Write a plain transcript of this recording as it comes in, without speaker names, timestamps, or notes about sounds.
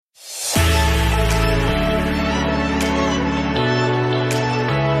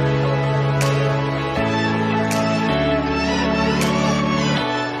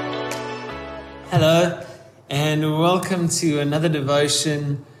and welcome to another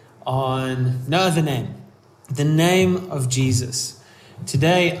devotion on no other name, the name of Jesus.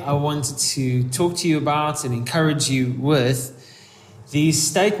 Today I wanted to talk to you about and encourage you with the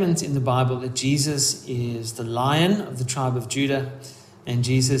statement in the Bible that Jesus is the Lion of the tribe of Judah and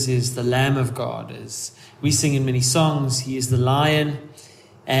Jesus is the Lamb of God. As we sing in many songs, he is the Lion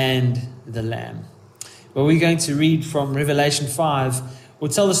and the Lamb. Well, we're going to read from Revelation 5.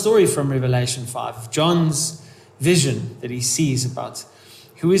 We'll tell the story from Revelation 5 of John's vision that he sees about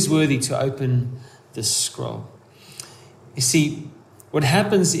who is worthy to open this scroll. You see, what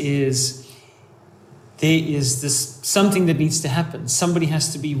happens is there is this something that needs to happen. Somebody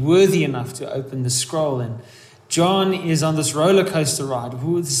has to be worthy enough to open the scroll. And John is on this roller coaster ride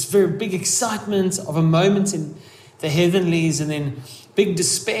with this very big excitement of a moment in the heavenlies and then big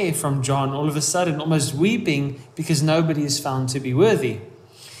despair from John, all of a sudden almost weeping because nobody is found to be worthy.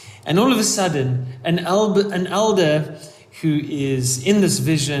 And all of a sudden, an elder who is in this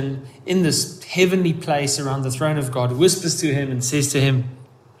vision, in this heavenly place around the throne of God, whispers to him and says to him,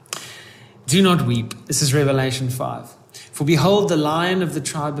 "Do not weep." This is Revelation 5. "For behold, the Lion of the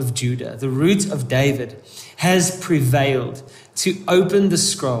tribe of Judah, the Root of David, has prevailed to open the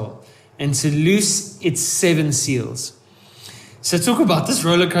scroll and to loose its 7 seals." So talk about this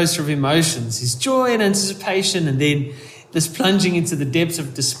roller coaster of emotions, his joy and anticipation, and then this plunging into the depths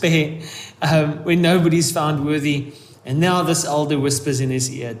of despair when nobody's found worthy. And now this elder whispers in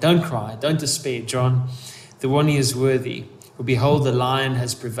his ear, "Don't cry, don't despair, John. The one who is worthy. For behold, the Lion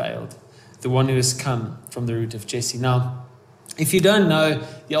has prevailed, the one who has come from the root of Jesse." Now, if you don't know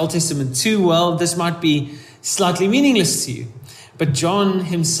the Old Testament too well, this might be slightly meaningless to you. But John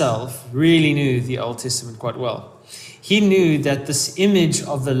himself really knew the Old Testament quite well. He knew that this image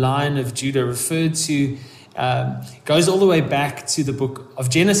of the Lion of Judah referred to goes all the way back to the book of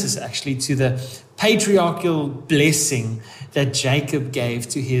Genesis, actually, to the patriarchal blessing that Jacob gave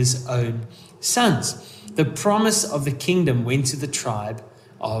to his own sons. The promise of the kingdom went to the tribe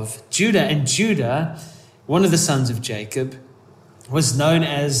of Judah. And Judah, one of the sons of Jacob, was known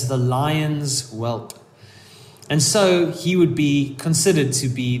as the lion's whelp. And so he would be considered to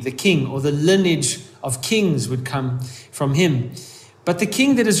be the king, or the lineage of kings would come from him. But the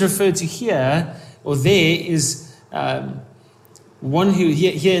king that is referred to here, or there, is one who,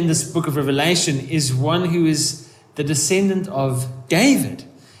 here in this book of Revelation, is one who is the descendant of David,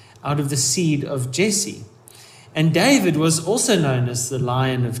 out of the seed of Jesse. And David was also known as the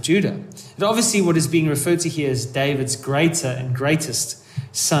Lion of Judah. And obviously what is being referred to here is David's greater and greatest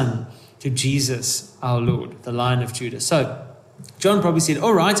son, to Jesus, our Lord, the Lion of Judah. So John probably said,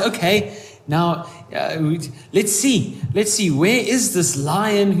 all right, okay, now let's see, where is this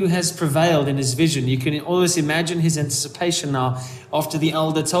lion who has prevailed in his vision? You can always imagine his anticipation now after the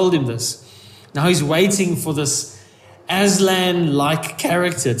elder told him this. Now he's waiting for this Aslan-like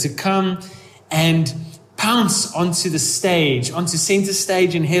character to come and pounce onto the stage, onto center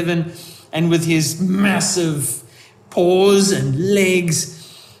stage in heaven, and with his massive paws and legs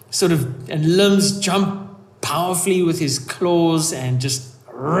and limbs jump powerfully with his claws and just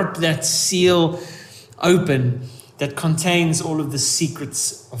rip that seal open that contains all of the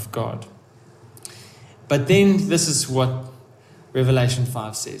secrets of God. But then this is what Revelation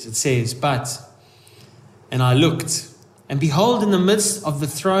 5 says. It says, and I looked, and behold, in the midst of the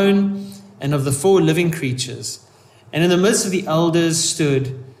throne and of the 4 living creatures, and in the midst of the elders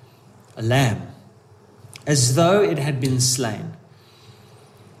stood a lamb, as though it had been slain.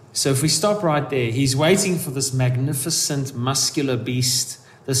 So if we stop right there, he's waiting for this magnificent, muscular beast,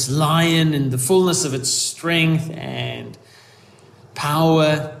 this lion in the fullness of its strength and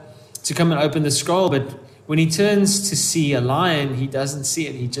power, to come and open the scroll. But when he turns to see a lion, he doesn't see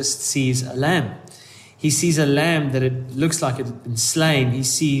it. He just sees a lamb. He sees a lamb that it looks like it had been slain. He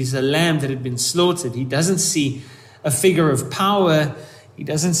sees a lamb that had been slaughtered. He doesn't see a figure of power. He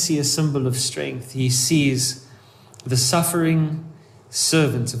doesn't see a symbol of strength. He sees the suffering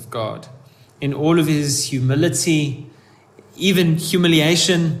servant of God in all of his humility, even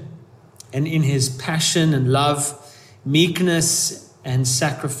humiliation, and in his passion and love, meekness and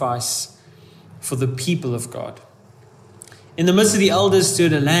sacrifice for the people of God. In the midst of the elders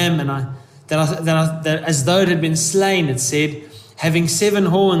stood a lamb, and that as though it had been slain, it said, having 7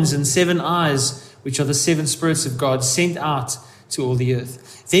 horns and 7 eyes, which are the 7 spirits of God, sent out to all the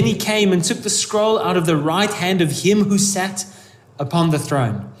earth. Then he came and took the scroll out of the right hand of him who sat upon the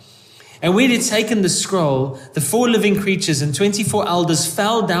throne. And when he had taken the scroll, the 4 living creatures and 24 elders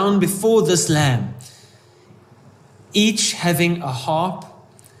fell down before this lamb, each having a harp,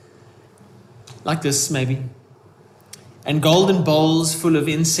 like this maybe, and golden bowls full of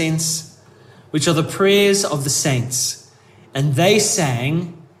incense, which are the prayers of the saints. And they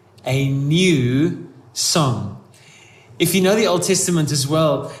sang a new song. If you know the Old Testament as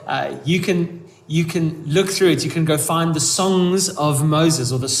well, you can look through it. You can go find the songs of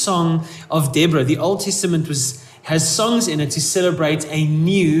Moses or the song of Deborah. The Old Testament has songs in it to celebrate a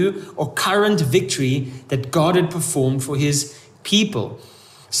new or current victory that God had performed for his people.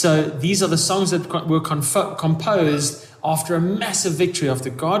 So these are the songs that were composed after a massive victory, after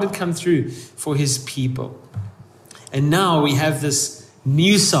God had come through for his people. And now we have this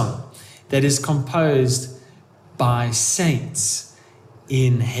new song that is composed by saints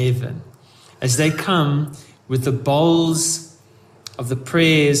in heaven as they come with the bowls of the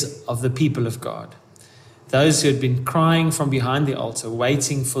prayers of the people of God. Those who had been crying from behind the altar,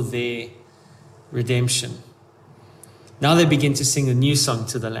 waiting for their redemption. Now they begin to sing a new song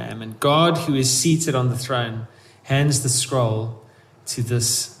to the Lamb. And God, who is seated on the throne, hands the scroll to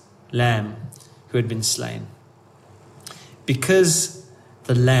this Lamb who had been slain. Because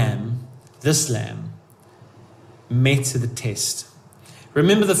this Lamb, met the test.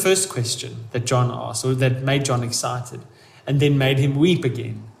 Remember the first question that John asked, or that made John excited, and then made him weep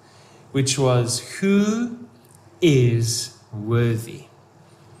again, which was, who is worthy?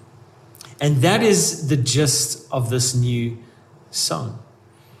 And that is the gist of this new song.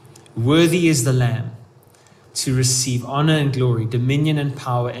 Worthy is the Lamb to receive honor and glory, dominion and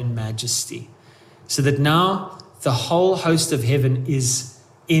power and majesty. So that now the whole host of heaven is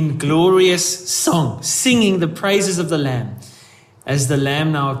in glorious song, singing the praises of the Lamb, as the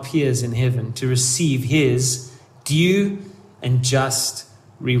Lamb now appears in heaven to receive his due and just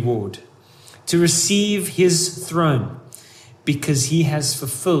reward, to receive his throne, because he has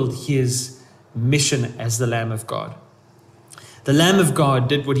fulfilled his mission as the Lamb of God. The Lamb of God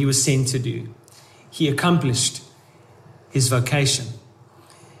did what he was sent to do. He accomplished his vocation.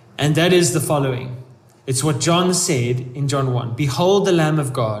 And that is the following. It's what John said in John 1. Behold the Lamb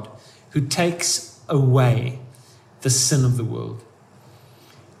of God who takes away the sin of the world.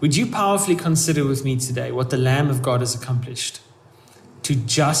 Would you powerfully consider with me today what the Lamb of God has accomplished? To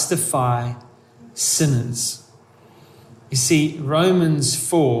justify sinners. You see, Romans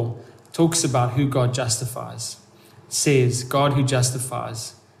 4 talks about who God justifies. It says, God who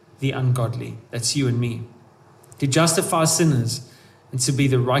justifies the ungodly. That's you and me. To justify sinners and to be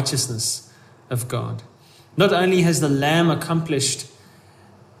the righteousness of God. Not only has the Lamb accomplished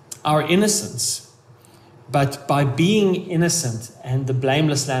our innocence, but by being innocent and the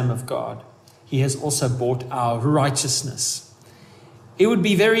blameless Lamb of God, he has also bought our righteousness. It would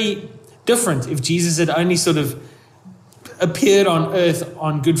be very different if Jesus had only sort of appeared on earth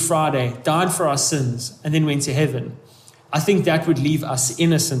on Good Friday, died for our sins, and then went to heaven. I think that would leave us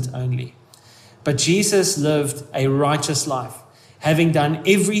innocent only. But Jesus lived a righteous life, having done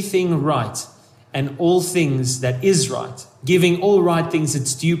everything right and all things that is right, giving all right things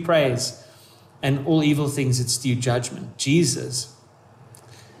its due praise and all evil things its due judgment. Jesus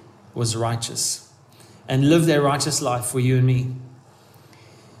was righteous and lived a righteous life for you and me.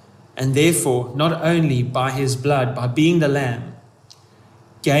 And therefore, not only by his blood, by being the Lamb,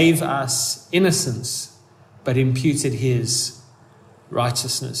 gave us innocence, but imputed his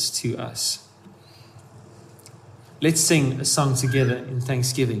righteousness to us. Let's sing a song together in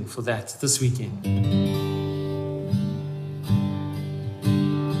thanksgiving for that this weekend.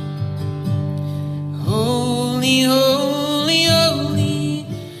 Holy, holy, holy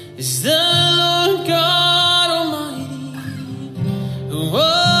is the Lord God Almighty, who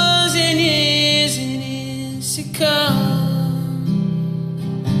was and is to come.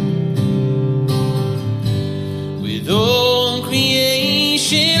 With all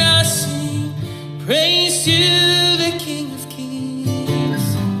creation I sing praise to the King of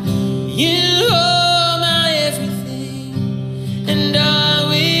Kings. You are my everything, and I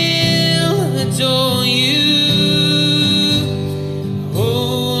will adore you.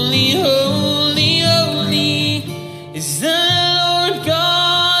 Holy, holy, holy is the Lord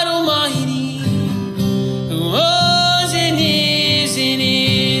God Almighty, who was and is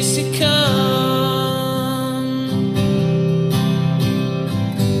to come.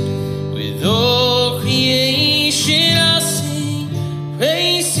 With all creation I sing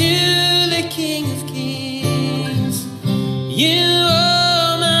praise to the King of Kings. You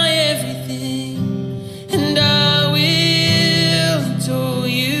are my everything, and I will adore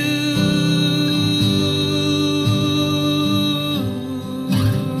you.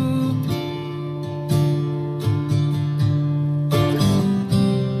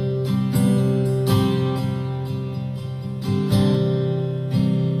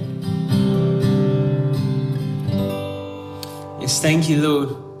 Yes, thank you, Lord.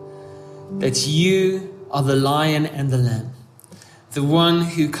 that you are the Lion and the Lamb, the one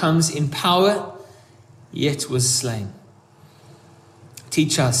who comes in power, yet was slain.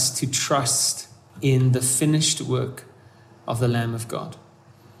 Teach us to trust in the finished work of the Lamb of God.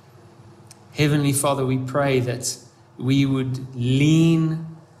 Heavenly Father, we pray that we would lean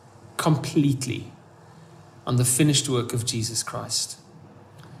completely on the finished work of Jesus Christ,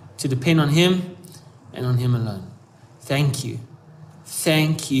 to depend on him and on him alone. Thank you.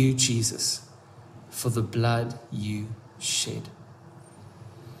 Thank you, Jesus, for the blood you shed.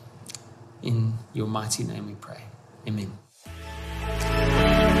 In your mighty name we pray. Amen.